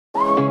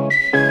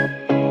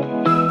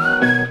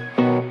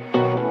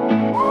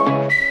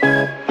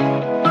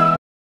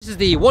This is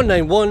the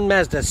 191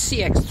 Mazda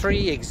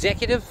CX-3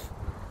 Executive.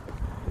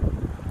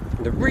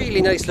 The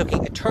really nice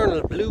looking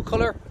eternal blue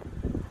colour.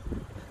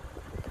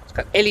 It's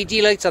got LED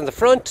lights on the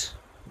front.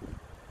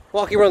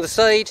 Walking around the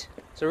side,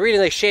 it's a really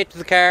nice shape to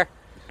the car.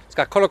 It's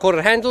got colour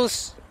coded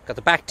handles, got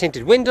the back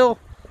tinted window,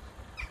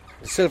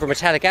 the silver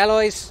metallic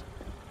alloys,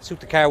 suit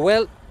the car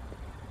well.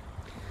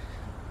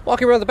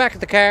 Walking around the back of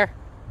the car,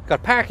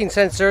 got parking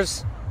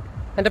sensors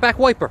and a back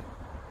wiper.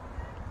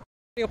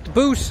 Up the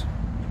boot,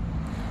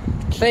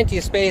 plenty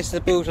of space in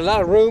the boot, a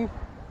lot of room.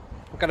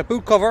 We've got a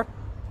boot cover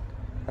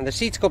and the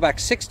seats go back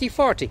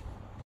 60-40.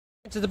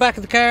 Into the back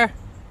of the car,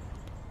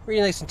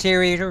 really nice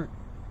interior,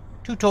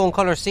 two-tone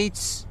colour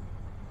seats,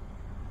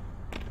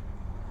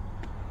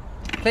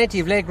 plenty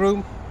of leg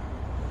room.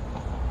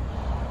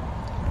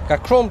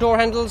 Got chrome door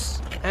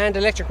handles and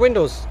electric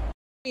windows.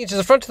 Into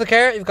the front of the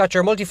car, you've got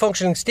your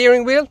multifunctioning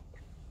steering wheel.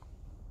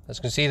 As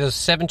you can see, there's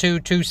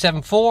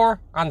 72274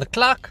 on the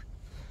clock.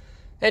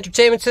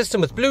 Entertainment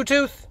system with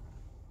Bluetooth.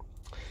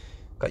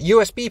 Got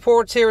USB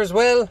ports here as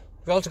well.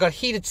 We've also got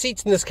heated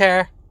seats in this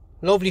car.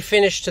 Lovely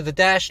finish to the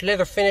dash,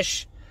 leather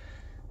finish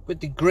with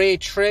the grey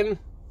trim.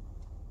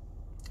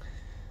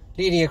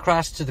 Leading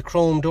across to the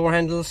chrome door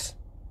handles.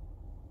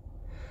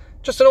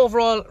 Just an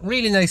overall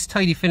really nice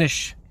tidy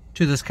finish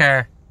to this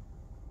car.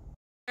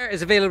 The car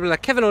is available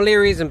at Kevin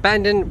O'Leary's in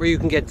Bandon, where you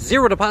can get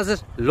 0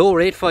 deposit, low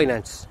rate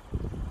finance.